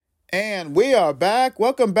And we are back.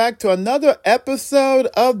 Welcome back to another episode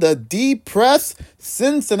of the Depressed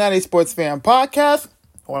Cincinnati Sports Fan Podcast.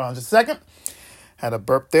 Hold on just a second. Had a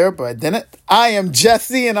burp there, but I didn't. I am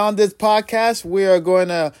Jesse, and on this podcast, we are going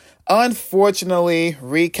to unfortunately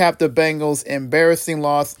recap the Bengals' embarrassing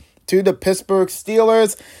loss to the Pittsburgh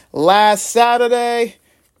Steelers last Saturday.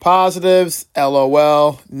 Positives,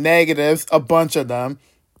 LOL, negatives, a bunch of them.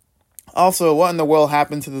 Also, what in the world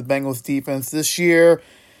happened to the Bengals defense this year?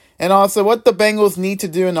 And also what the Bengals need to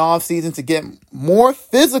do in the offseason to get more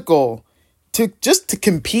physical to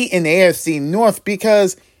compete in the AFC North.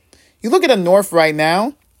 Because you look at the North right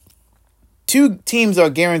now, two teams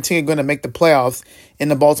are guaranteed going to make the playoffs in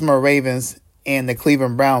the Baltimore Ravens and the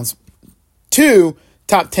Cleveland Browns. Two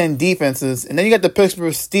top 10 defenses. And then you got the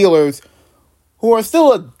Pittsburgh Steelers, who are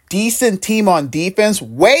still a decent team on defense.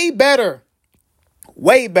 Way better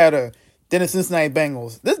than the Cincinnati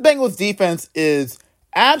Bengals. This Bengals defense is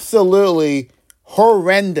absolutely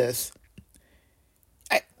horrendous.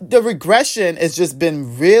 The regression has just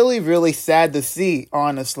been really, really sad to see,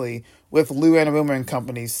 honestly, with Lou Anarumo and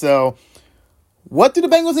company. So, what do the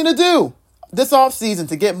Bengals need to do this offseason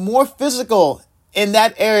to get more physical in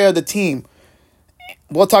that area of the team?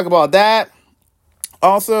 We'll talk about that.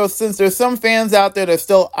 Also, since there's some fans out there that are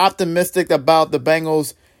still optimistic about the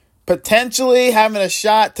Bengals potentially having a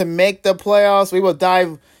shot to make the playoffs, we will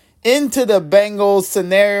dive into the Bengals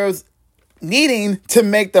scenarios needing to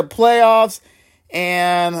make the playoffs,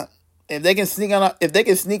 and if they can sneak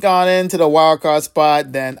on into the wild card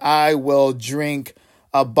spot, then I will drink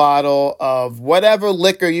a bottle of whatever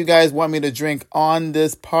liquor you guys want me to drink on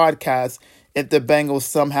this podcast if the Bengals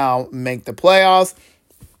somehow make the playoffs.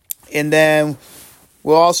 And then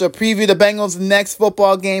we'll also preview the Bengals' next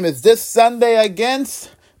football game is this Sunday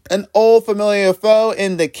against an old familiar foe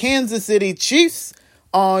in the Kansas City Chiefs.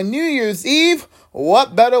 On New Year's Eve,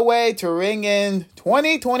 what better way to ring in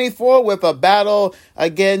 2024 with a battle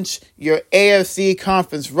against your AFC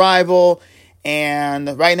conference rival?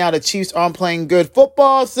 And right now the Chiefs aren't playing good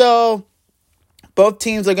football, so both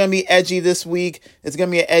teams are going to be edgy this week. It's going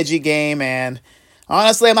to be an edgy game, and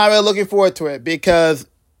honestly, I'm not really looking forward to it because,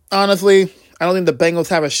 honestly, I don't think the Bengals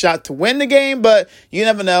have a shot to win the game, but you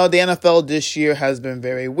never know. The NFL this year has been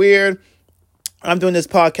very weird. I'm doing this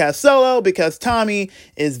podcast solo because Tommy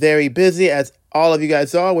is very busy, as all of you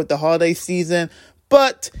guys are, with the holiday season.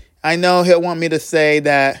 But I know he'll want me to say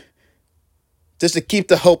that just to keep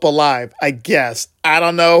the hope alive, I guess. I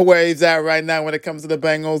don't know where he's at right now when it comes to the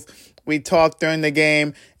Bengals. We talked during the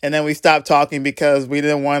game, and then we stopped talking because we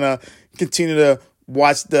didn't want to continue to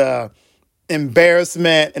watch the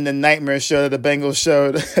embarrassment and the nightmare show that the Bengals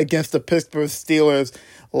showed against the Pittsburgh Steelers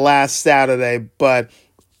last Saturday. But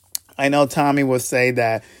I know Tommy will say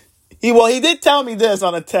that. He did tell me this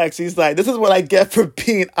on a text. He's like, this is what I get for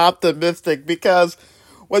being optimistic, because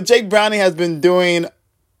what Jake Browning has been doing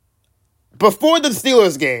before the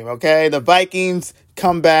Steelers game, okay, the Vikings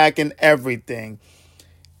come back and everything.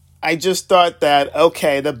 I just thought that,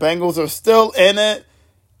 okay, the Bengals are still in it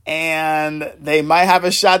and they might have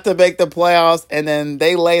a shot to make the playoffs, and then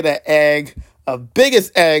they lay the egg of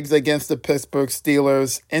biggest eggs against the Pittsburgh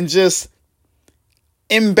Steelers in just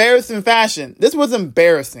embarrassing fashion. This was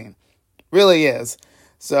embarrassing. Really is.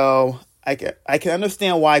 So I can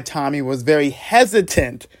understand why Tommy was very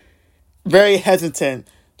hesitant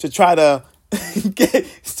to try to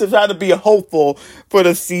be hopeful for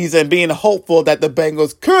the season, being hopeful that the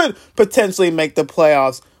Bengals could potentially make the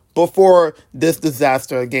playoffs before this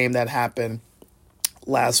disaster game that happened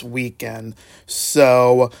last weekend.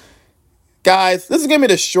 So, guys, this is going to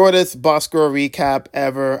be the shortest box score recap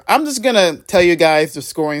ever. I'm just going to tell you guys the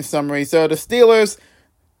scoring summary. So the Steelers,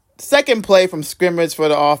 second play from scrimmage for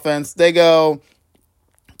the offense. They go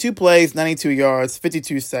 2 plays, 92 yards,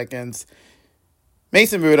 52 seconds.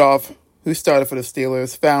 Mason Rudolph, who started for the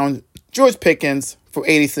Steelers, found George Pickens for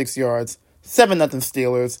 86 yards, 7-0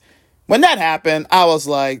 Steelers. When that happened, I was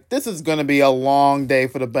like, this is going to be a long day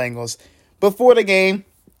for the Bengals. Before the game,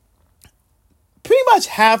 pretty much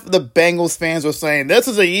half of the Bengals fans were saying, this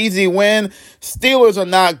is an easy win. Steelers are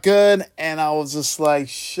not good. And I was just like,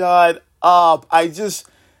 shut up.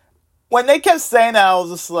 When they kept saying that, I was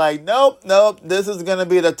just like, nope. This is going to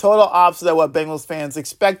be the total opposite of what Bengals fans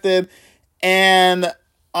expected. And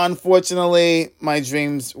unfortunately, my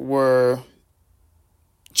dreams were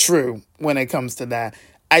true when it comes to that.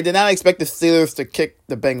 I did not expect the Steelers to kick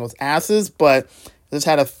the Bengals' asses, but I just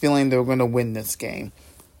had a feeling they were going to win this game.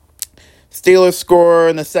 Steelers score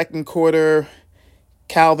in the second quarter.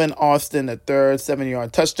 Calvin Austin, the third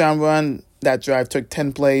 7-yard touchdown run. That drive took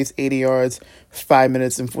 10 plays, 80 yards, 5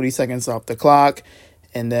 minutes and 40 seconds off the clock.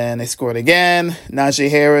 And then they scored again. Najee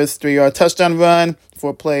Harris, 3-yard touchdown run,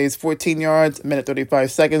 4 plays, 14 yards, a minute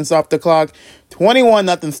 35 seconds off the clock, 21-0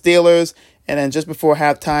 Steelers. And then just before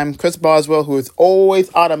halftime, Chris Boswell, who is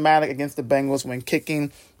always automatic against the Bengals when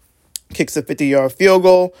kicking, kicks a 50-yard field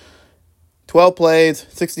goal, 12 plays,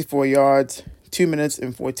 64 yards, 2 minutes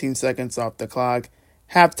and 14 seconds off the clock.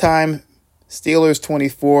 Halftime, Steelers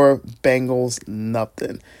 24, Bengals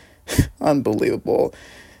nothing. Unbelievable.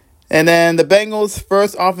 And then the Bengals'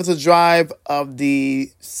 first offensive drive of the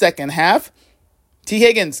second half. T.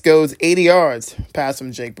 Higgins goes 80 yards. Pass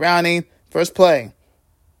from Jake Browning. First play.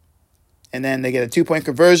 And then they get a 2-point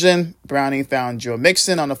conversion. Browning found Joe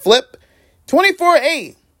Mixon on the flip.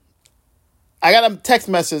 24-8. I got a text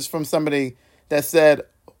message from somebody that said,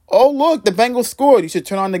 "Oh, look, the Bengals scored. You should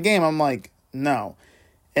turn on the game." I'm like, no.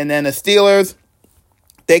 And then the Steelers,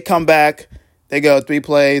 they come back. They go 3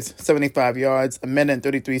 plays, 75 yards, a minute and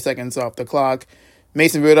 33 seconds off the clock.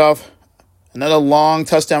 Mason Rudolph, another long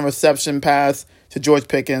touchdown reception pass to George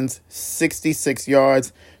Pickens, 66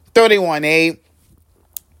 yards, 31-8.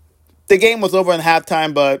 The game was over in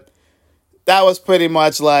halftime, but that was pretty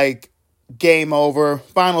much like game over.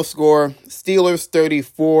 Final score, Steelers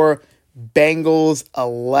 34, Bengals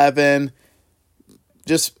 11.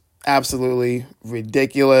 Just absolutely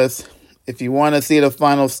ridiculous. If you want to see the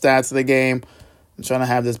final stats of the game, I'm trying to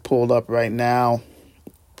have this pulled up right now.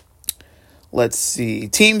 Let's see.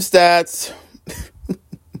 Team stats.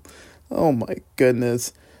 Oh, my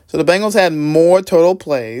goodness. So the Bengals had more total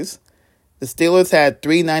plays. The Steelers had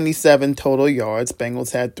 397 total yards.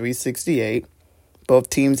 Bengals had 368. Both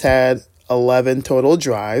teams had 11 total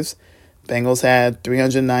drives. Bengals had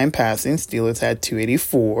 309 passing. Steelers had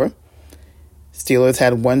 284. Steelers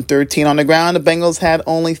had 113 on the ground. The Bengals had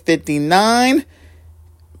only 59.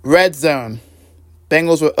 Red zone.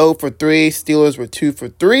 Bengals were 0 for 3. Steelers were 2 for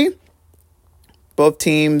 3. Both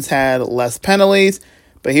teams had less penalties.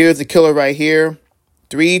 But here's the killer right here.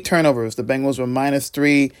 3 turnovers. The Bengals were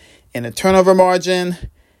 -3 in the turnover margin.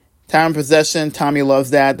 Time of possession. Tommy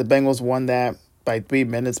loves that. The Bengals won that by 3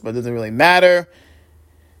 minutes, but it doesn't really matter.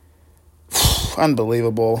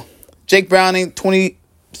 Unbelievable. Jake Browning,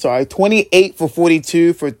 28 for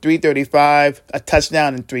 42 for 335, a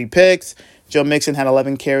touchdown and 3 picks. Joe Mixon had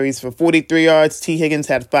 11 carries for 43 yards. T. Higgins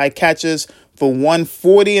had 5 catches for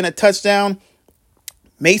 140 and a touchdown.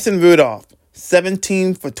 Mason Rudolph,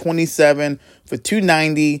 17 for 27 for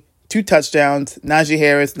 290, 2 touchdowns. Najee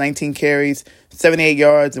Harris, 19 carries, 78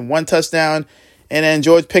 yards, and 1 touchdown. And then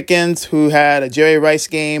George Pickens, who had a Jerry Rice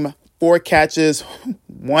game, 4 catches,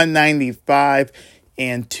 195,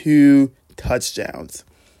 and 2 touchdowns.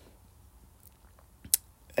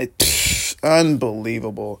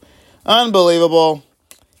 Unbelievable. Unbelievable.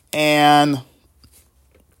 And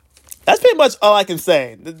that's pretty much all I can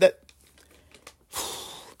say.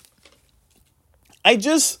 I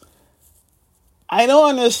don't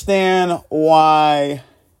understand why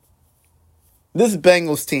this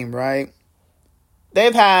Bengals team, right?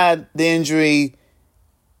 They've had the injury,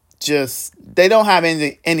 they don't have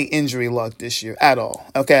any injury luck this year at all,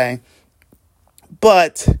 okay?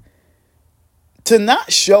 But to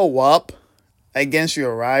not show up against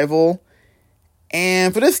your rival,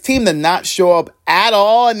 and for this team to not show up at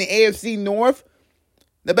all in the AFC North,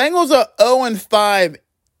 the Bengals are 0-5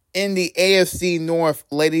 in the AFC North,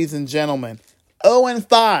 ladies and gentlemen.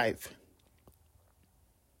 0-5.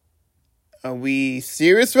 Are we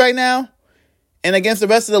serious right now? And against the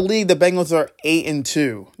rest of the league, the Bengals are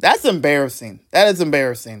 8-2. That's embarrassing. That is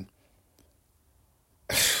embarrassing.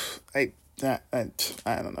 I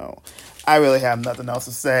don't know. I really have nothing else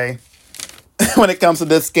to say when it comes to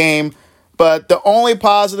this game. But the only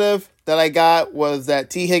positive that I got was that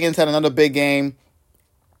T. Higgins had another big game.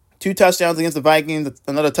 2 touchdowns against the Vikings,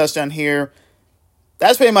 another touchdown here.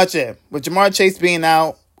 That's pretty much it. With Jamar Chase being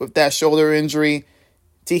out with that shoulder injury,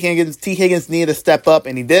 T. Higgins needed to step up,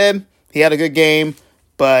 and he did. He had a good game,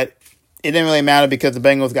 but it didn't really matter because the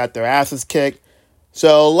Bengals got their asses kicked.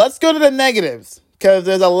 So let's go to the negatives, because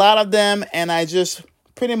there's a lot of them, and I just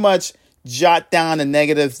pretty much jot down the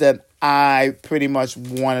negatives that I pretty much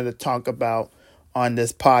wanted to talk about on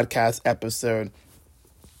this podcast episode.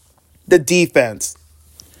 The defense.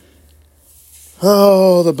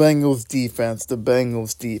 Oh, the Bengals defense, the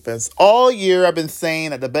Bengals defense. All year I've been saying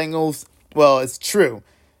that the Bengals, well, it's true.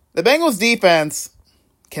 The Bengals defense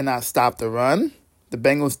cannot stop the run. The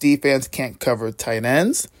Bengals defense can't cover tight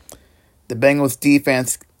ends. The Bengals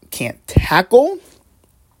defense can't tackle.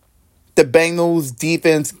 The Bengals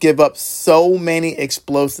defense give up so many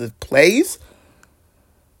explosive plays.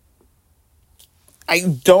 I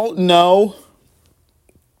don't know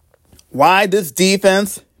why this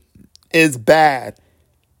defense is bad.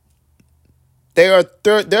 They're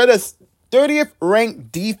the 30th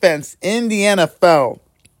ranked defense in the NFL.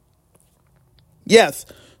 Yes,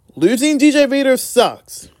 losing DJ Reader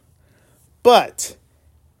sucks. But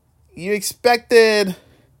you expected,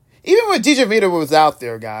 even when DJ Reader was out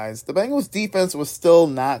there, guys, the Bengals defense was still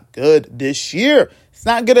not good this year. It's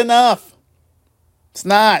not good enough. It's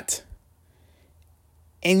not.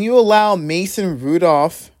 And you allow Mason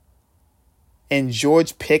Rudolph and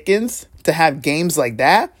George Pickens to have games like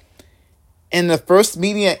that in the first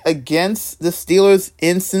meeting against the Steelers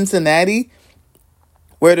in Cincinnati,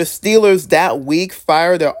 where the Steelers that week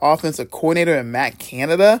fired their offensive coordinator in Matt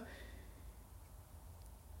Canada,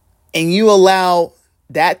 and you allow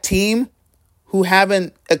that team, who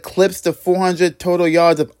haven't eclipsed the 400 total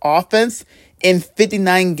yards of offense in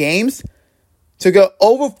 59 games, to go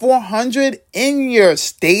over 400 in your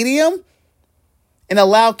stadium, and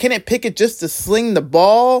allow Kenneth Pickett just to sling the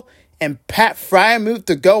ball and Pat Freiermuth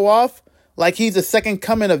to go off like he's the second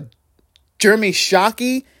coming of Jeremy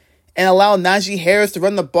Shockey, and allow Najee Harris to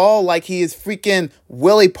run the ball like he is freaking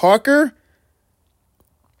Willie Parker?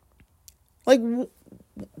 Like,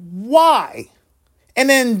 why? And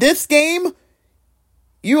in this game,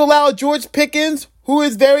 you allow George Pickens, who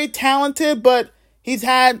is very talented, but he's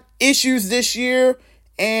had issues this year,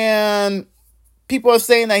 and people are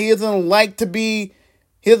saying that he doesn't like to be,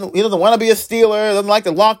 he doesn't want to be a Steeler, doesn't like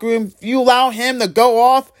the locker room. You allow him to go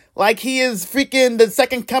off like he is freaking the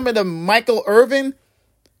second coming of Michael Irvin?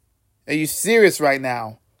 Are you serious right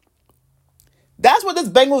now? That's what this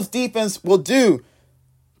Bengals defense will do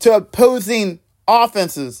to opposing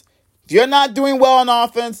offenses. If you're not doing well on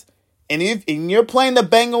offense, and you're playing the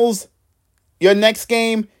Bengals your next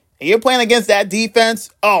game, and you're playing against that defense,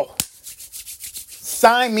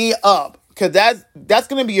 sign me up. Because that's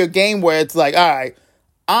going to be your game where it's like, all right,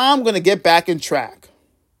 I'm going to get back in track.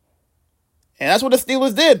 And that's what the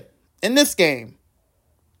Steelers did in this game.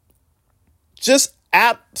 Just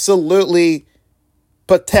absolutely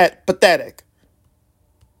pathetic.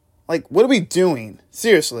 Like, what are we doing?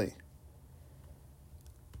 Seriously.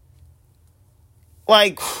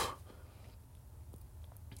 Like,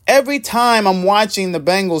 every time I'm watching the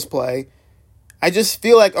Bengals play, I just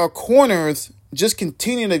feel like our corners just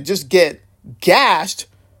continue to just get gashed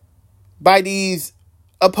by these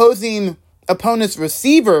opposing opponents'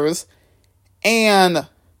 receivers, and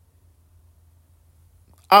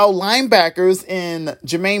our linebackers in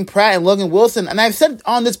Jermaine Pratt and Logan Wilson. And I've said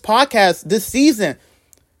on this podcast this season,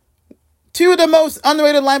 two of the most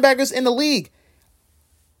underrated linebackers in the league.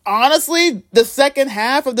 Honestly, the second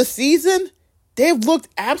half of the season, they've looked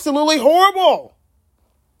absolutely horrible.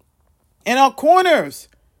 And our corners,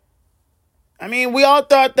 I mean, we all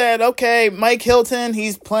thought that, okay, Mike Hilton,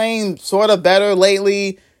 he's playing sort of better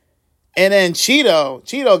lately. And then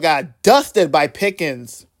Cheeto got dusted by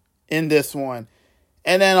Pickens in this one.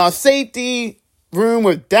 And then our safety room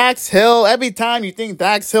with Dax Hill, every time you think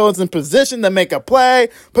Dax Hill is in position to make a play,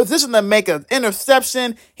 position to make an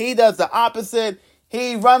interception, he does the opposite.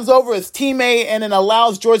 He runs over his teammate and then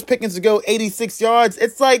allows George Pickens to go 86 yards.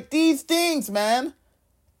 It's like these things, man.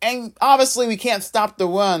 And obviously we can't stop the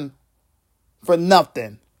run for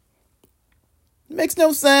nothing. It makes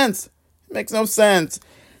no sense.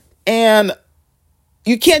 And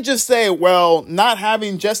you can't just say, well, not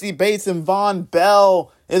having Jesse Bates and Von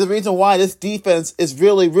Bell is the reason why this defense is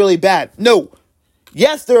really, really bad. No.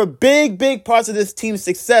 Yes, there are big parts of this team's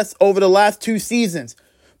success over the last 2 seasons.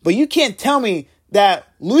 But you can't tell me that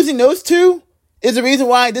losing those two is the reason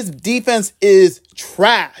why this defense is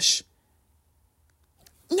trash.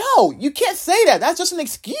 No, you can't say that. That's just an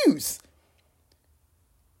excuse.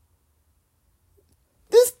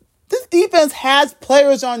 This defense has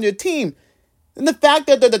players on your team. And the fact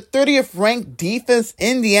that they're the 30th ranked defense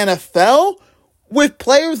in the NFL with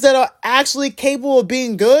players that are actually capable of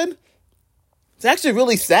being good, it's actually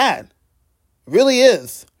really sad. It really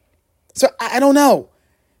is. So I don't know.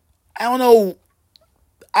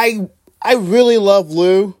 I really love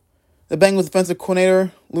Lou, the Bengals defensive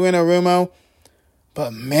coordinator, Lou Anarumo.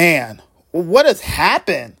 But man, what has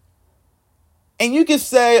happened? And you can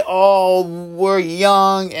say, oh, we're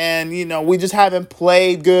young and, we just haven't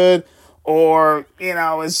played good. Or,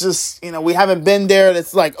 it's just, we haven't been there. And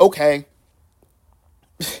it's like, okay.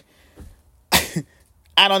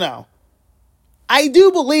 I don't know. I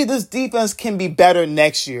do believe this defense can be better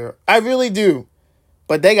next year. I really do.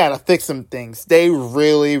 But they got to fix some things. They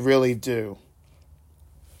really, really do.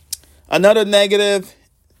 Another negative,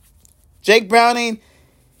 Jake Browning,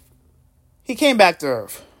 he came back to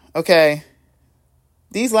earth. Okay.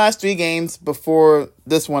 These last 3 games before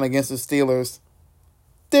this one against the Steelers,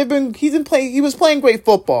 he was playing great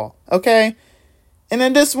football, okay? And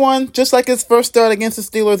in this one, just like his first start against the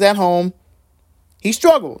Steelers at home, he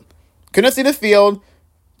struggled. Couldn't see the field.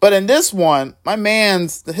 But in this one,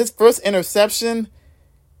 his first interception,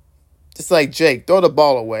 just like, Jake, throw the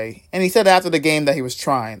ball away. And he said after the game that he was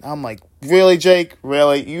trying. I'm like, really, Jake?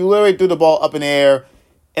 Really? You literally threw the ball up in the air,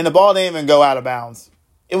 and the ball didn't even go out of bounds.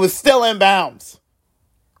 It was still in bounds.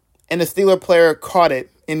 And the Steeler player caught it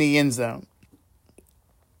in the end zone.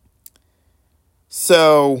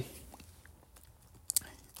 So,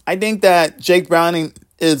 I think that Jake Browning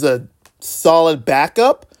is a solid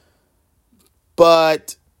backup,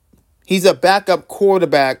 but he's a backup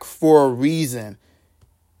quarterback for a reason.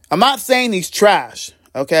 I'm not saying he's trash,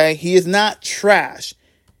 okay? He is not trash.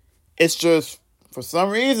 It's just, for some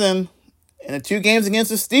reason, in the 2 games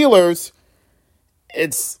against the Steelers,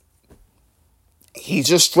 he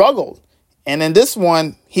just struggled. And in this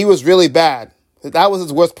one, he was really bad. That was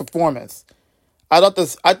his worst performance. I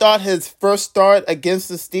thought his first start against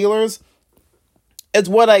the Steelers is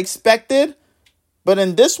what I expected. But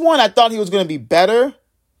in this one, I thought he was going to be better,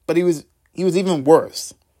 but he was even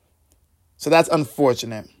worse. So that's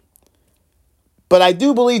unfortunate. But I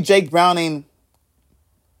do believe Jake Browning,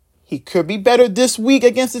 he could be better this week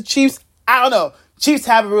against the Chiefs. I don't know. Chiefs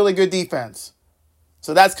have a really good defense.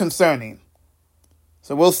 So that's concerning.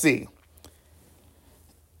 So we'll see.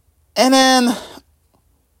 And then,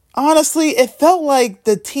 honestly, it felt like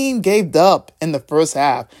the team gave up in the first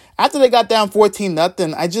half. After they got down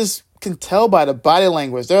 14-0, I just can tell by the body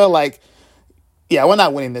language. They're like, yeah, we're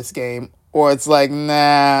not winning this game. Or it's like,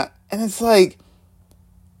 nah. And it's like,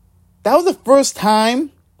 that was the first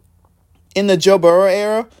time in the Joe Burrow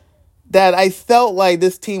era that I felt like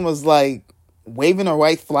this team was like waving a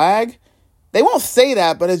white flag. They won't say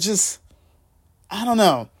that, but it just, I don't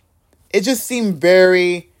know. It just seemed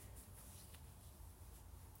it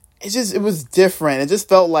was different. It just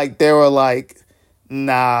felt like they were like,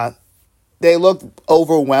 nah. They looked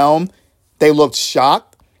overwhelmed. They looked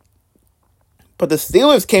shocked. But the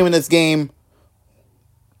Steelers came in this game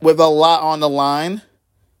with a lot on the line,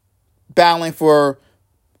 battling for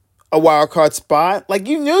a wild card spot. Like,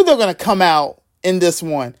 you knew they were going to come out in this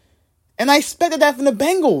one. And I expected that from the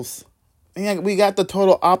Bengals. And we got the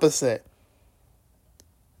total opposite.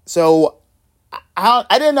 So, I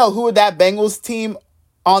didn't know who that Bengals team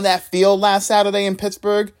on that field last Saturday in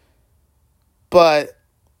Pittsburgh. But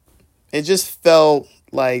it just felt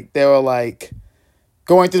like they were like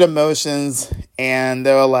going through the motions. And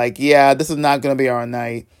they were like, yeah, this is not going to be our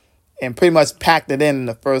night. And pretty much packed it in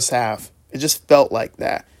the first half. It just felt like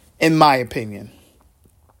that, in my opinion.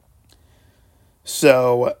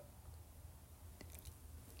 So,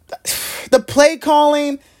 the play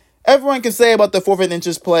calling, everyone can say about the 4th and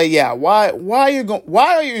inches play. Yeah, why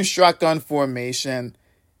are you in shotgun formation,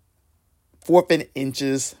 4th and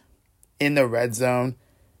inches in the red zone?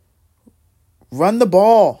 Run the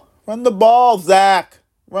ball. Run the ball, Zach.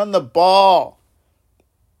 Run the ball.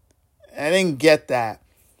 I didn't get that.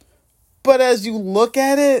 But as you look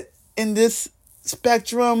at it in this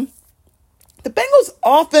spectrum, the Bengals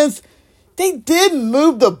offense, they did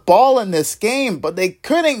move the ball in this game, but they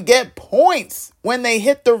couldn't get points when they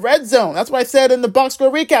hit the red zone. That's what I said in the box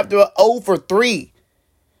score recap. They were 0 for 3.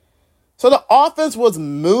 So the offense was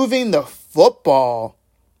moving the football.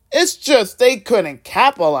 It's just they couldn't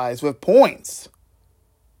capitalize with points.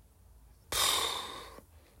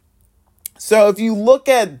 So if you look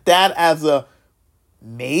at that as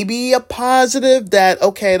maybe a positive that,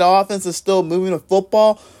 okay, the offense is still moving the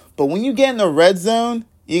football, but when you get in the red zone,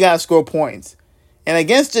 you got to score points. And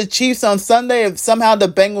against the Chiefs on Sunday, if somehow the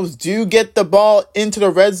Bengals do get the ball into the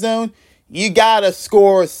red zone, you got to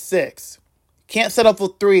score 6. Can't settle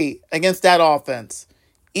for 3 against that offense.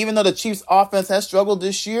 Even though the Chiefs offense has struggled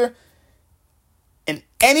this year, in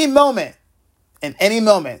any moment,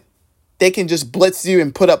 they can just blitz you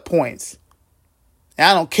and put up points. And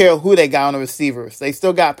I don't care who they got on the receivers. They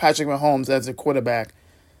still got Patrick Mahomes as a quarterback.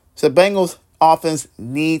 So Bengals offense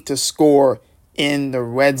need to score in the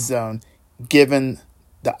red zone given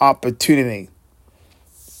the opportunity.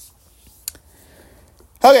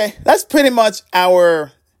 Okay, that's pretty much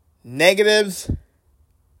our negatives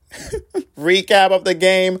recap of the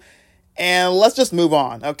game. And let's just move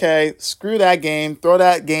on, okay? Screw that game. Throw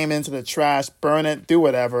that game into the trash. Burn it. Do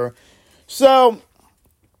whatever. So,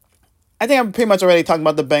 I think I'm pretty much already talking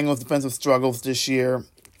about the Bengals' defensive struggles this year.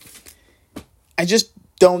 I just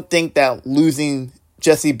don't think that losing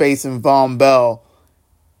Jesse Bates and Von Bell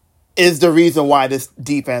is the reason why this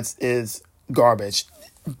defense is garbage.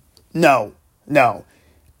 No.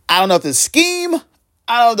 I don't know if the scheme,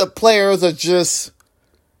 I don't know if the players are just,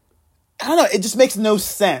 I don't know, it just makes no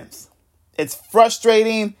sense. It's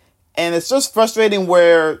frustrating, And it's just frustrating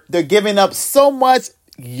where they're giving up so much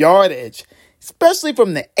yardage, especially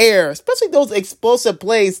from the air, especially those explosive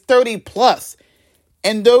plays, 30 plus.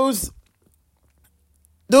 And those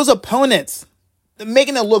opponents, they're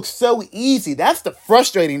making it look so easy. That's the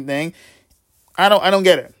frustrating thing. I don't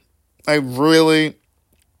get it. I really,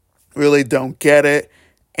 really don't get it.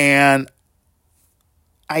 And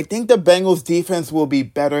I think the Bengals defense will be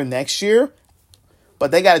better next year,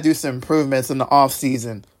 but they got to do some improvements in the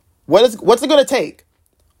offseason. What's it going to take?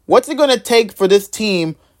 What's it going to take for this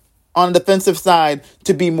team on the defensive side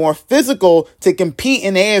to be more physical to compete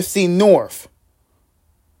in the AFC North?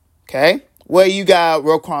 Okay? Where you got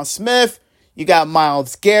Roquan Smith, you got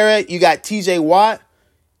Myles Garrett, you got TJ Watt.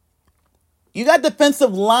 You got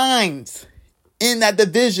defensive lines in that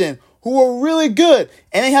division who are really good.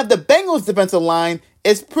 And they have the Bengals defensive line.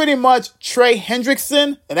 It's pretty much Trey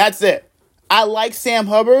Hendrickson, and that's it. I like Sam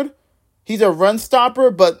Hubbard. He's a run stopper,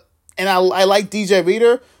 and I like DJ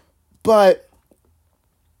Reader. But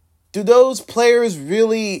do those players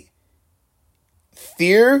really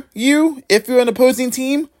fear you if you're an opposing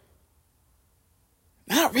team?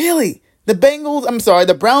 Not really.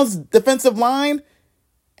 The Browns defensive line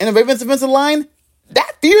and the Ravens defensive line,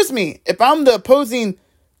 that fears me if I'm the opposing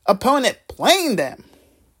opponent playing them.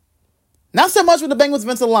 Not so much with the Bengals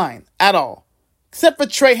defensive line at all, except for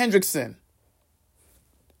Trey Hendrickson.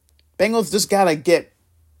 Bengals just got to get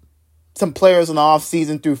some players in the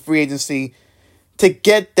offseason through free agency to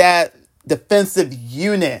get that defensive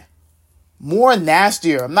unit more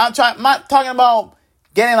nastier. I'm not talking about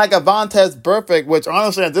getting like a Vontaze Burfict, which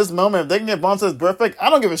honestly at this moment, if they can get Vontaze Burfict, I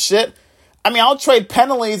don't give a shit. I mean, I'll trade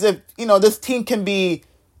penalties if, this team can be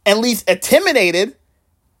at least intimidated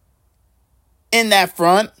in that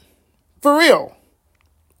front. For real.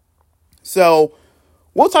 So,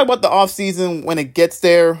 we'll talk about the offseason when it gets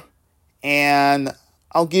there. And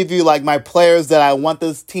I'll give you like my players that I want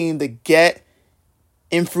this team to get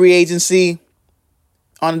in free agency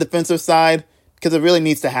on the defensive side. Because it really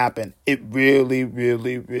needs to happen. It really,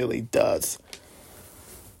 really, really does.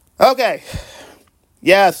 Okay.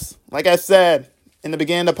 Yes, like I said in the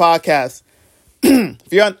beginning of the podcast,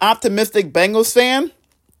 if you're an optimistic Bengals fan,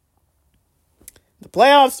 the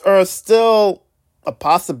playoffs are still a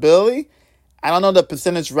possibility. I don't know the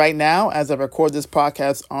percentage right now as I record this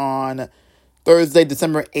podcast on Thursday,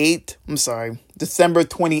 December 28th.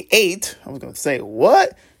 I was going to say,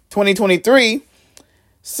 what? 2023.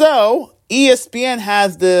 So, ESPN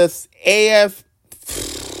has this NFL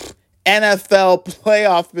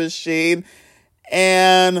playoff machine.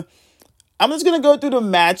 And I'm just going to go through the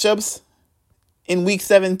matchups in Week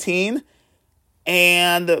 17.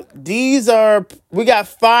 And we got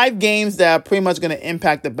 5 games that are pretty much going to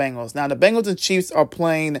impact the Bengals. Now, the Bengals and Chiefs are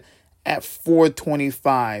playing at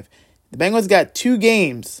 4:25. The Bengals got 2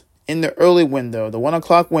 games in the early window, the 1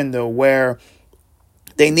 o'clock window, where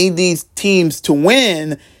they need these teams to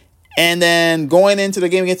win. And then going into the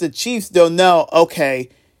game against the Chiefs, they'll know, okay,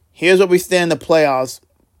 here's what we stand in the playoffs,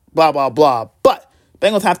 blah, blah, blah. But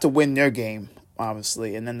Bengals have to win their game,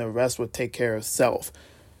 obviously, and then the rest will take care of itself.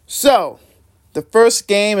 So, the first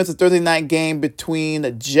game is a Thursday night game between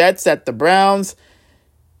the Jets at the Browns.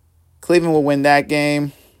 Cleveland will win that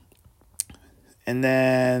game. And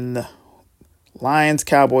then Lions,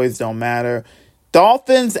 Cowboys don't matter.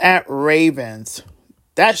 Dolphins at Ravens.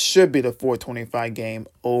 That should be the 4:25 game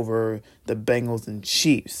over the Bengals and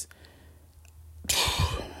Chiefs.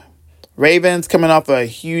 Ravens coming off a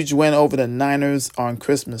huge win over the Niners on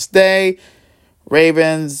Christmas Day.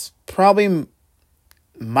 Ravens probably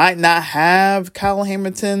might not have Kyle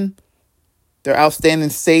Hamilton, their outstanding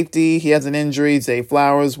safety. He has an injury. Zay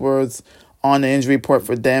Flowers was on the injury report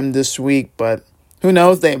for them this week, but who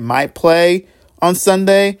knows? They might play on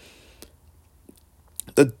Sunday.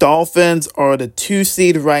 The Dolphins are the 2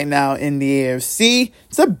 seed right now in the AFC.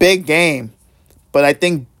 It's a big game, but I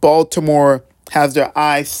think Baltimore has their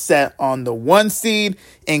eyes set on the 1 seed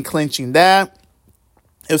and clinching that.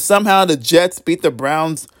 If somehow the Jets beat the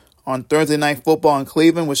Browns on Thursday Night Football in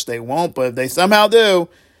Cleveland, which they won't, but if they somehow do,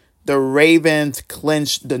 the Ravens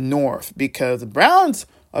clinch the North because the Browns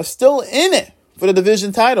are still in it for the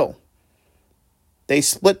division title. They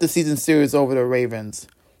split the season series over the Ravens,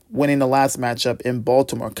 winning the last matchup in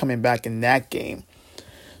Baltimore, coming back in that game.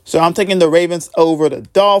 So I'm taking the Ravens over the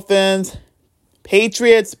Dolphins.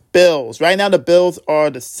 Patriots, Bills. Right now the Bills are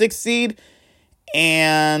the 6th seed,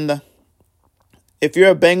 and if you're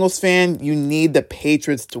a Bengals fan, you need the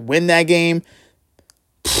Patriots to win that game.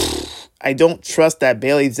 I don't trust that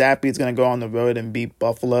Bailey Zappi is going to go on the road and beat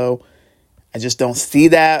Buffalo. I just don't see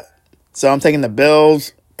that. So I'm taking the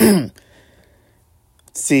Bills.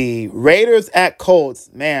 See, Raiders at Colts.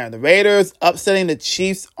 Man, the Raiders upsetting the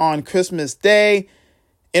Chiefs on Christmas Day.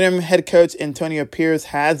 Interim head coach Antonio Pierce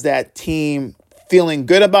has that team feeling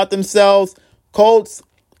good about themselves. Colts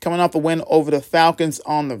coming off a win over the Falcons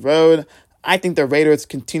on the road. I think the Raiders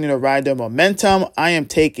continue to ride their momentum. I am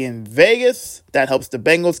taking Vegas. That helps the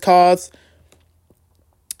Bengals cause.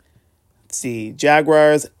 Let's see,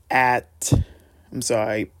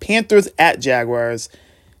 Panthers at Jaguars.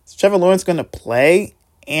 Is Trevor Lawrence going to play?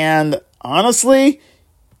 And honestly,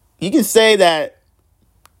 you can say that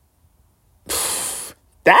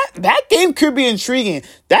that game could be intriguing.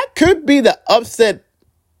 That could be the upset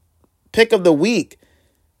pick of the week.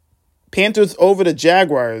 Panthers over the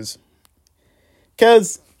Jaguars.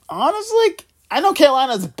 Because honestly, I know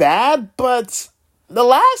Carolina's bad, but their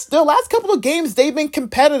last couple of games, they've been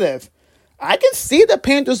competitive. I can see the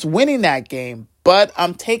Panthers winning that game, but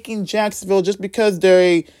I'm taking Jacksonville just because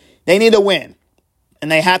they need a win.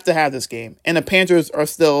 And they have to have this game. And the Panthers are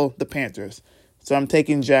still the Panthers. So I'm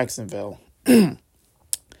taking Jacksonville.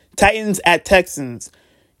 Titans at Texans.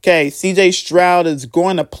 Okay, CJ Stroud is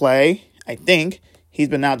going to play, I think. He's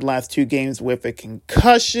been out the last 2 games with a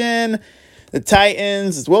concussion. The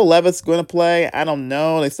Titans, is Will Levis going to play? I don't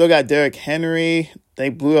know. They still got Derrick Henry. They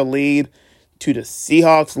blew a lead to the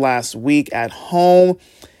Seahawks last week at home.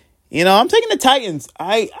 You know, I'm taking the Titans.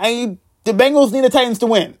 The Bengals need the Titans to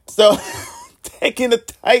win. So, taking the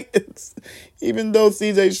Titans, even though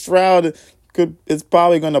CJ Stroud is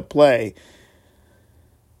probably going to play.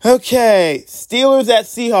 Okay, Steelers at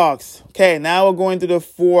Seahawks. Okay, now we're going to the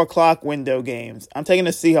 4 o'clock window games. I'm taking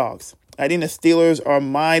the Seahawks. I think the Steelers are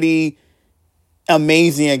mighty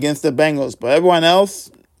amazing against the Bengals, but everyone else,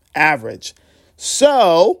 average.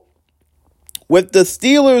 So, with the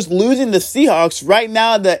Steelers losing the Seahawks, right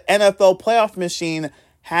now the NFL playoff machine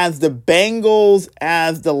has the Bengals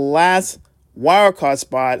as the last wildcard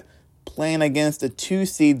spot playing against the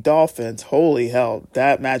 2-seed Dolphins. Holy hell,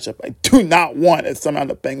 that matchup I do not want if somehow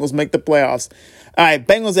the Bengals make the playoffs. All right,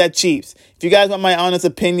 Bengals at Chiefs. If you guys want my honest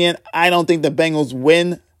opinion, I don't think the Bengals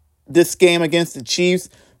win this game against the Chiefs,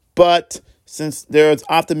 but since there's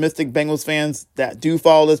optimistic Bengals fans that do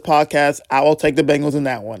follow this podcast, I will take the Bengals in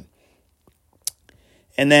that one.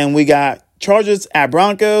 And then we got Chargers at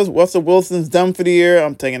Broncos. Russell Wilson's done for the year.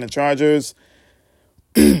 I'm taking the Chargers.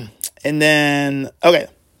 And then, okay,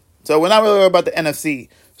 so we're not really worried about the NFC.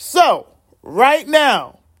 So, right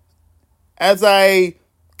now, as I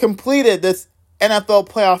completed this NFL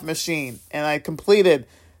playoff machine and I completed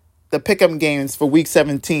the pick'em games for Week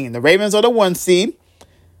 17, the Ravens are the 1 seed.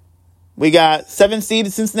 We got 7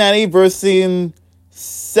 seed Cincinnati versus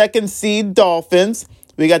 2nd seed Dolphins.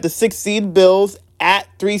 We got the 6 seed Bills at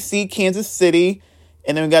 3 seed Kansas City.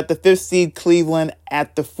 And then we got the 5th seed Cleveland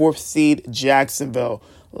at the 4th seed Jacksonville.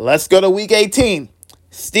 Let's go to Week 18.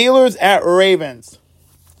 Steelers at Ravens.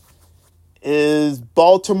 I think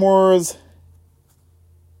Baltimore's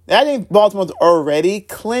already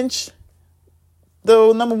clinched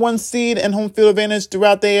the number 1 seed and home field advantage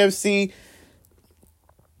throughout the AFC.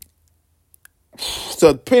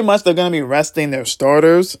 So pretty much they're going to be resting their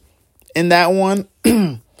starters in that one.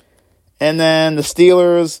 And then the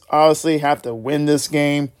Steelers obviously have to win this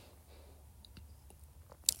game.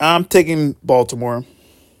 I'm taking Baltimore.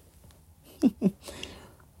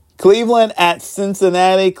 Cleveland at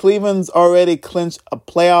Cincinnati. Cleveland's already clinched a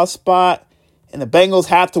playoff spot. And the Bengals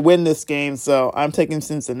have to win this game. So I'm taking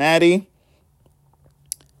Cincinnati.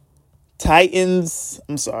 Texans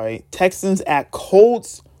at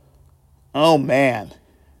Colts. Oh, man.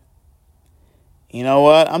 You know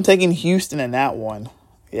what? I'm taking Houston in that one.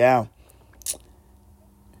 Yeah.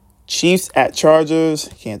 Chiefs at Chargers.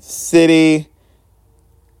 Kansas City.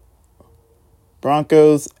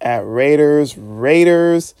 Broncos at Raiders.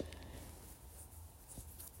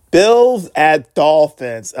 Bills at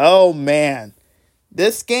Dolphins. Oh, man.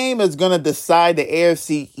 This game is going to decide the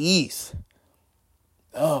AFC East.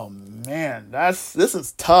 Oh, man. This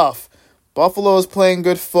is tough. Buffalo is playing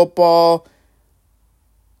good football.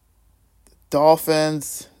 The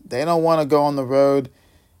Dolphins, they don't want to go on the road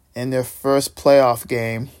in their first playoff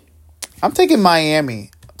game. I'm taking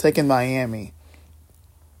Miami.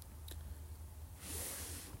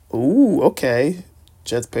 Ooh, okay.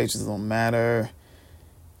 Jets, Patriots don't matter.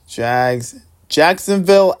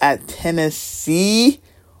 Jacksonville at Tennessee.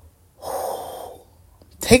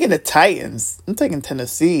 Taking the Titans. I'm taking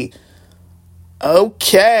Tennessee.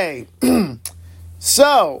 Okay.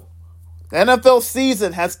 So, the NFL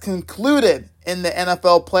season has concluded in the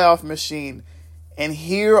NFL playoff machine. And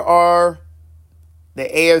here are the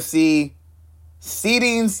AFC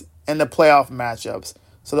seedings and the playoff matchups.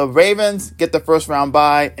 So the Ravens get the first round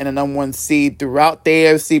bye and the number 1 seed throughout the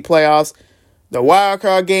AFC playoffs. The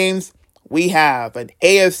wildcard games, we have an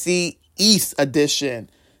AFC East edition.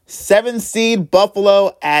 7 seed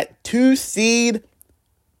Buffalo at 2 seed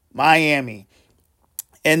Miami.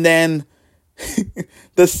 And then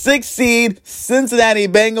the 6 seed Cincinnati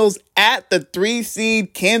Bengals at the 3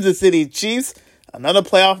 seed Kansas City Chiefs. Another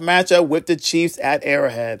playoff matchup with the Chiefs at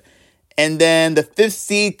Arrowhead. And then the 5th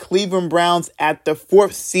seed Cleveland Browns at the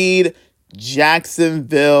 4th seed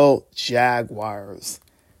Jacksonville Jaguars.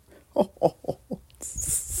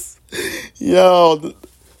 Yo,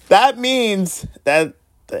 that means that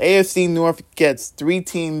the AFC North gets 3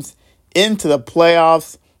 teams into the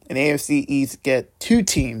playoffs and the AFC East get 2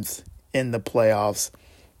 teams in the playoffs.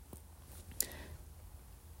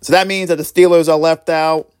 So that means that the Steelers are left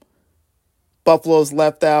out. Buffalo's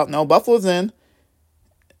left out. No, Buffalo's in.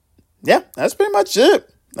 Yeah, that's pretty much it.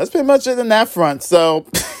 That's pretty much it in that front. So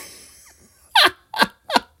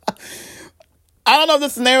I don't know if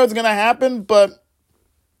this scenario is going to happen, but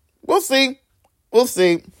we'll see. We'll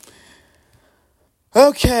see.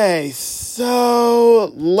 Okay,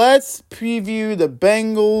 so let's preview the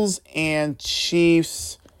Bengals and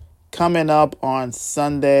Chiefs coming up on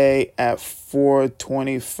Sunday at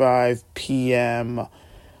 4:25 p.m.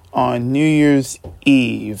 on New Year's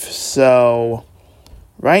Eve. So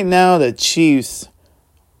right now the Chiefs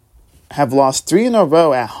have lost 3 in a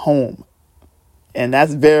row at home. And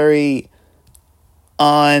that's very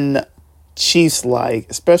un-Chiefs-like,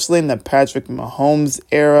 especially in the Patrick Mahomes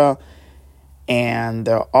era. And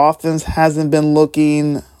their offense hasn't been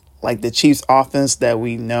looking like the Chiefs offense that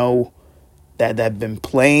we know that have been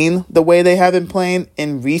playing the way they have been playing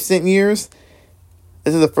in recent years.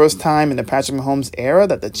 This is the first time in the Patrick Mahomes era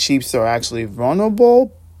that the Chiefs are actually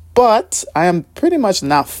vulnerable. But I am pretty much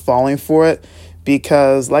not falling for it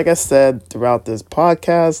because, like I said throughout this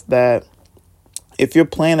podcast, that if you're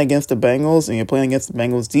playing against the Bengals and you're playing against the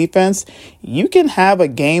Bengals defense, you can have a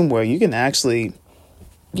game where you can actually,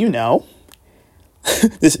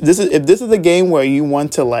 this is a game where you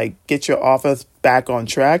want to get your offense back on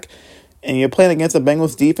track and you're playing against the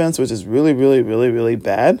Bengals defense, which is really, really, really, really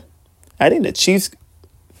bad. I think the Chiefs,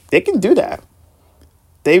 they can do that.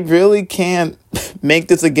 They really can make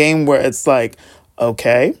this a game where it's like,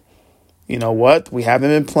 okay, you know what? We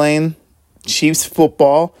haven't been playing Chiefs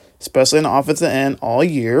football, especially in the offensive end, all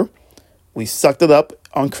year. We sucked it up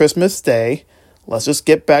on Christmas Day. Let's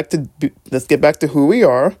get back to who we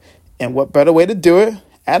are. And what better way to do it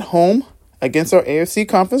at home against our AFC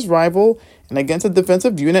conference rival and against a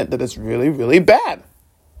defensive unit that is really, really bad.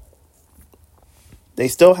 They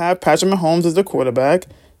still have Patrick Mahomes as their quarterback.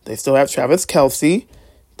 They still have Travis Kelce.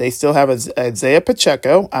 They still have Isaiah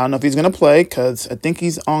Pacheco. I don't know if he's going to play because I think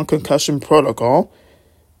he's on concussion protocol.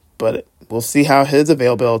 But we'll see how his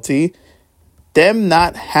availability. Them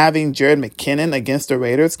not having Jared McKinnon against the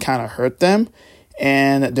Raiders kind of hurt them.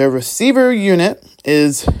 And their receiver unit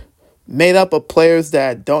is made up of players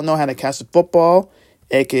that don't know how to catch the football,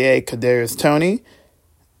 a.k.a. Kadarius Toney.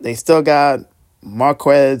 They still got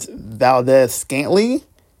Marquez Valdez-Scantling,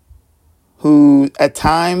 who at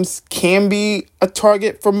times can be a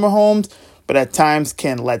target for Mahomes, but at times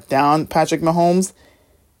can let down Patrick Mahomes.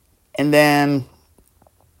 And then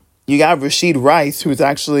you got Rashid Rice, who's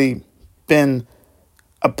actually been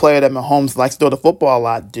a player that Mahomes likes to throw the football a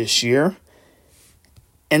lot this year.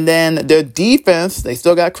 And then their defense, they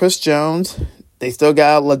still got Chris Jones. They still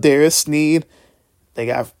got Ladarius Sneed. They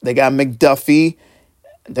got McDuffie.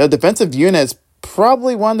 Their defensive unit is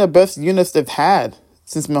probably one of the best units they've had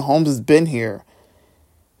since Mahomes has been here.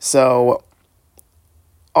 So,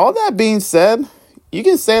 all that being said, you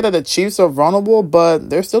can say that the Chiefs are vulnerable, but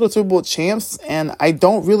they're still the Super Bowl champs, and I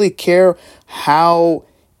don't really care how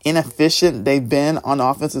inefficient they've been on the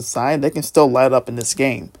offensive side. They can still light up in this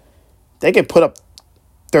game. They can put up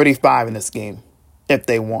 35 in this game if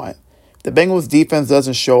they want. If the Bengals defense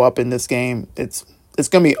doesn't show up in this game, it's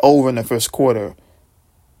going to be over in the first quarter.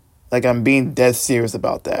 Like, I'm being dead serious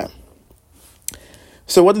about that.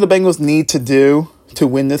 So what do the Bengals need to do to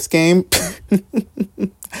win this game?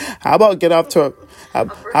 How about get off to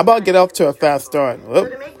a fast start?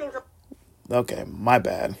 Whoop. Okay, my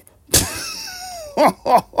bad.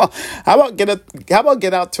 How about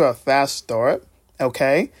get out to a fast start?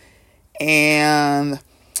 Okay, and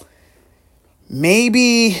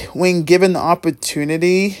maybe when given the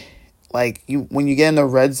opportunity, when you get in the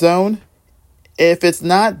red zone, if it's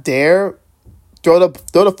not there, throw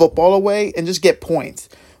the football away and just get points.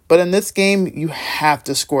 But in this game, you have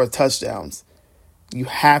to score touchdowns. You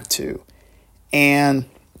have to. And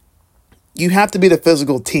you have to be the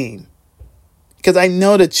physical team. because I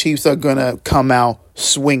know the Chiefs are going to come out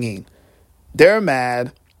swinging. They're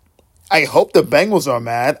mad. I hope the Bengals are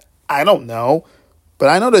mad. I don't know. But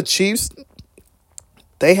I know the Chiefs,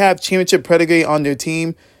 they have championship pedigree on their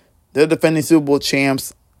team. They're defending Super Bowl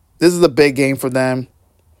champs. This is a big game for them.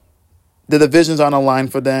 The division's on the line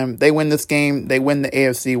for them. They win this game, they win the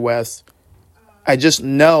AFC West. I just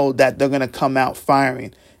know that they're going to come out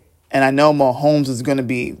firing. And I know Mahomes is going to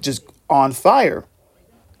be just on fire.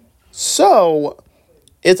 So,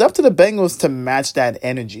 it's up to the Bengals to match that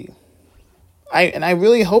energy. I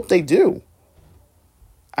really hope they do.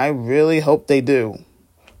 I really hope they do.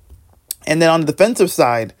 And then on the defensive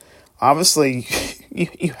side, obviously,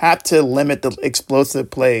 you have to limit the explosive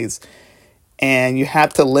plays. And you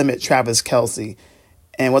have to limit Travis Kelce.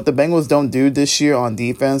 And what the Bengals don't do this year on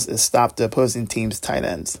defense is stop the opposing team's tight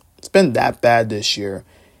ends. It's been that bad this year.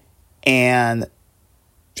 And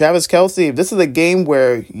Travis Kelce, if this is a game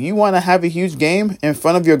where you want to have a huge game in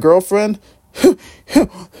front of your girlfriend,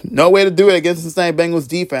 no way to do it against the Cincinnati Bengals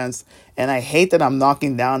defense. And I hate that I'm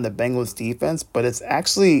knocking down the Bengals defense, but it's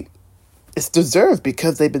deserved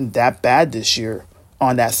because they've been that bad this year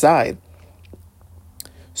on that side.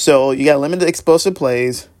 So you got to limit the explosive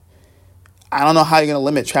plays. I don't know how you're going to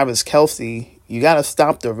limit Travis Kelce. You got to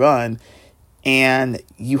stop the run. And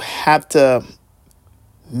you have to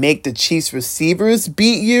make the Chiefs receivers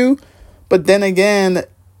beat you. But then again,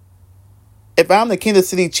 if I'm the Kansas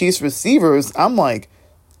City Chiefs receivers, I'm like,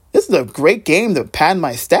 this is a great game to pad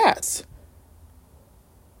my stats.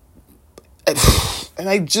 And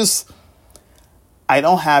I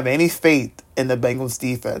don't have any faith in the Bengals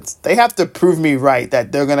defense. They have to prove me right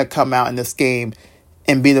that they're going to come out in this game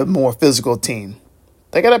and be the more physical team.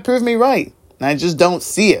 They got to prove me right. And I just don't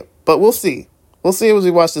see it. But we'll see. We'll see as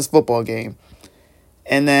we watch this football game.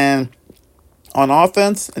 And then on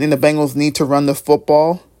offense, I think the Bengals need to run the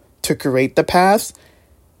football to create the pass.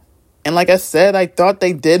 And like I said, I thought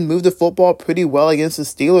they did move the football pretty well against the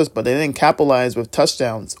Steelers, but they didn't capitalize with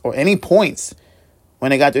touchdowns or any points when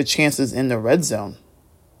they got their chances in the red zone.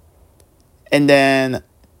 And then,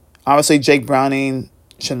 obviously, Jake Browning,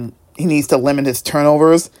 he needs to limit his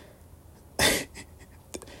turnovers.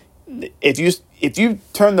 If you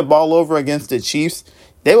turn the ball over against the Chiefs,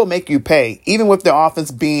 they will make you pay. Even with their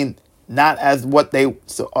offense being not as what they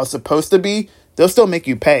are supposed to be, they'll still make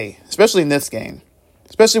you pay, especially in this game.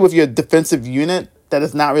 Especially with your defensive unit that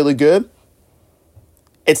is not really good.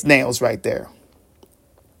 It's nails right there.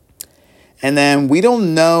 And then we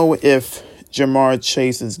don't know if Jamar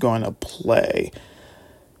Chase is going to play,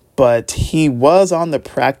 but he was on the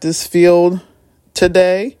practice field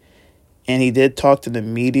today, and he did talk to the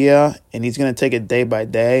media, and he's going to take it day by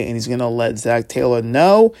day, and he's going to let Zach Taylor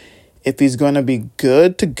know if he's going to be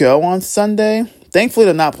good to go on Sunday. Thankfully,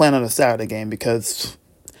 they're not playing on a Saturday game because,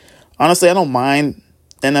 honestly, I don't mind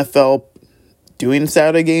NFL doing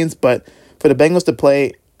Saturday games, but for the Bengals to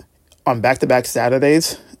play on back-to-back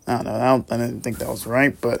Saturdays, I don't know. I didn't think that was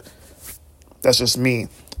right, but that's just me.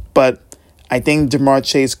 But I think Jamar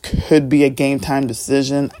Chase could be a game-time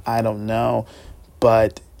decision. I don't know.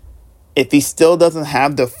 But if he still doesn't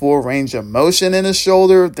have the full range of motion in his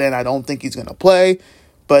shoulder, then I don't think he's going to play.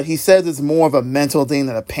 But he says it's more of a mental thing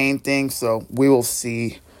than a pain thing, so we will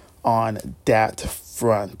see on that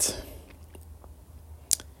front.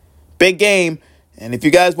 Big game. And if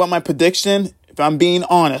you guys want my prediction, if I'm being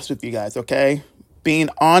honest with you guys, okay? Being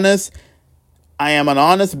honest, I am an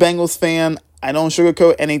honest Bengals fan. I don't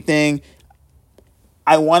sugarcoat anything.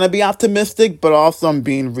 I want to be optimistic, but also I'm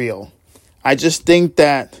being real. I just think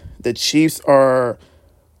that the Chiefs are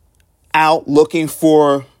out looking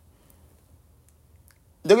for...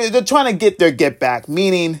 They're trying to get their get back,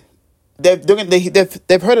 meaning they've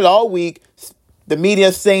heard it all week. The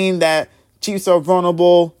media saying that Chiefs are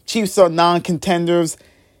vulnerable, Chiefs are non-contenders.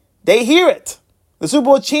 They hear it. The Super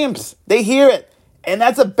Bowl champs, they hear it. And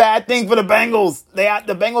that's a bad thing for the Bengals.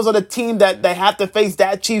 The Bengals are the team that they have to face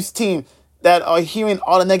that Chiefs team that are hearing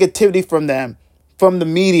all the negativity from them, from the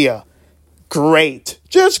media. Great.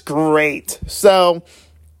 Just great. So,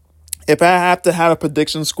 if I have to have a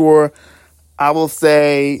prediction score, I will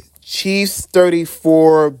say Chiefs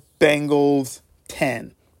 34, Bengals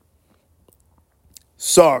 10.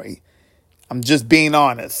 Sorry. I'm just being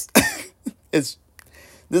honest. This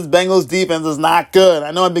Bengals defense is not good.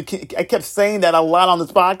 I know I kept saying that a lot on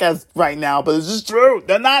this podcast right now, but it's just true.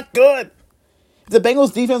 They're not good. If the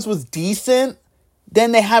Bengals defense was decent,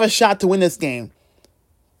 then they have a shot to win this game.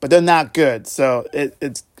 But they're not good. So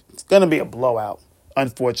it's going to be a blowout,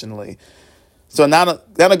 unfortunately. So not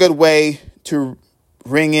a good way to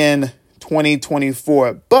ring in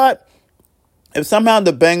 2024. But if somehow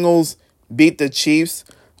the Bengals beat the Chiefs,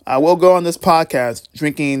 I will go on this podcast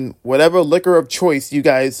drinking whatever liquor of choice you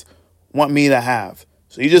guys want me to have.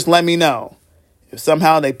 So you just let me know if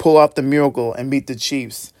somehow they pull off the miracle and beat the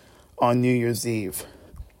Chiefs on New Year's Eve.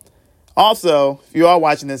 Also, if you are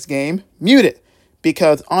watching this game, mute it,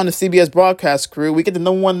 because on the CBS broadcast crew, we get the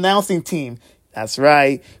number one announcing team. That's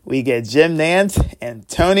right, we get Jim Nance and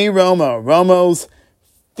Tony Romo, Romo's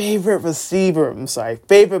favorite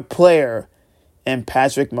player, and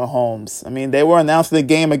Patrick Mahomes. I mean, they were announcing the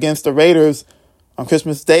game against the Raiders on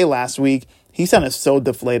Christmas Day last week. He sounded so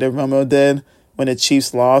deflated, Romo did, when the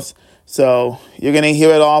Chiefs lost. So you're going to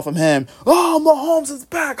hear it all from him. Oh, Mahomes is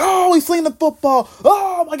back. Oh, he's slinging the football.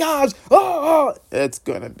 Oh, my gosh. Oh. It's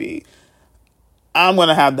going to be. I'm going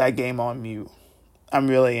to have that game on mute. I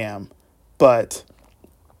really am. But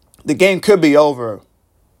the game could be over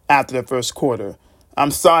after the first quarter. I'm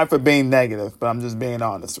sorry for being negative, but I'm just being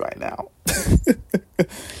honest right now.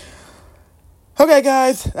 Okay,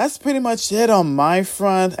 guys, that's pretty much it on my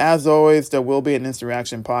front. As always, there will be an instant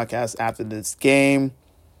reaction podcast after this game.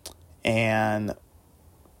 And I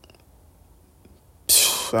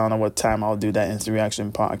don't know what time I'll do that instant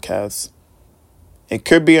reaction podcast. It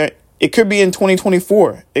could be in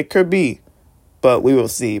 2024. It could be, but we will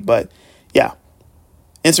see. But yeah,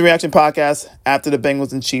 instant reaction podcast after the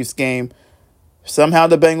Bengals and Chiefs game. Somehow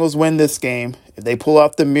the Bengals win this game. If they pull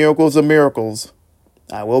off the miracles of miracles,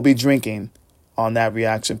 I will be drinking on that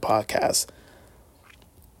reaction podcast.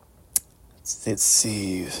 Let's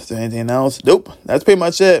see. Is there anything else? Nope. That's pretty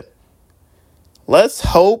much it. Let's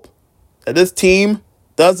hope that this team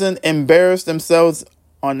doesn't embarrass themselves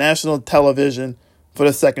on national television for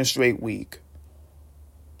the second straight week.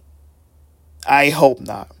 I hope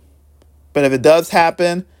not. But if it does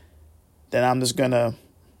happen, then I'm just going to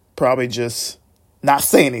probably just not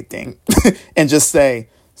say anything and just say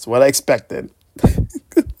it's what I expected.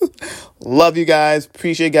 Love you guys.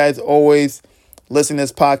 Appreciate you guys always listening to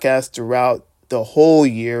this podcast throughout the whole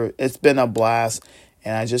year. It's been a blast.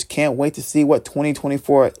 And I just can't wait to see what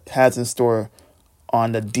 2024 has in store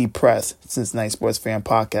on the Depressed Cincinnati Sports Fan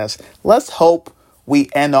Podcast. Let's hope we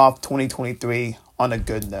end off 2023 on a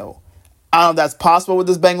good note. I don't know if that's possible with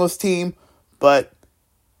this Bengals team, but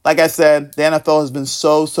like I said, the NFL has been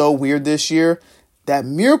so weird this year that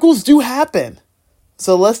miracles do happen.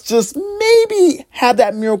 So let's just maybe have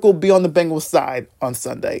that miracle be on the Bengals side on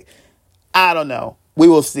Sunday. I don't know. We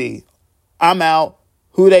will see. I'm out.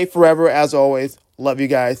 Who Dey forever, as always. Love you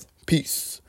guys. Peace.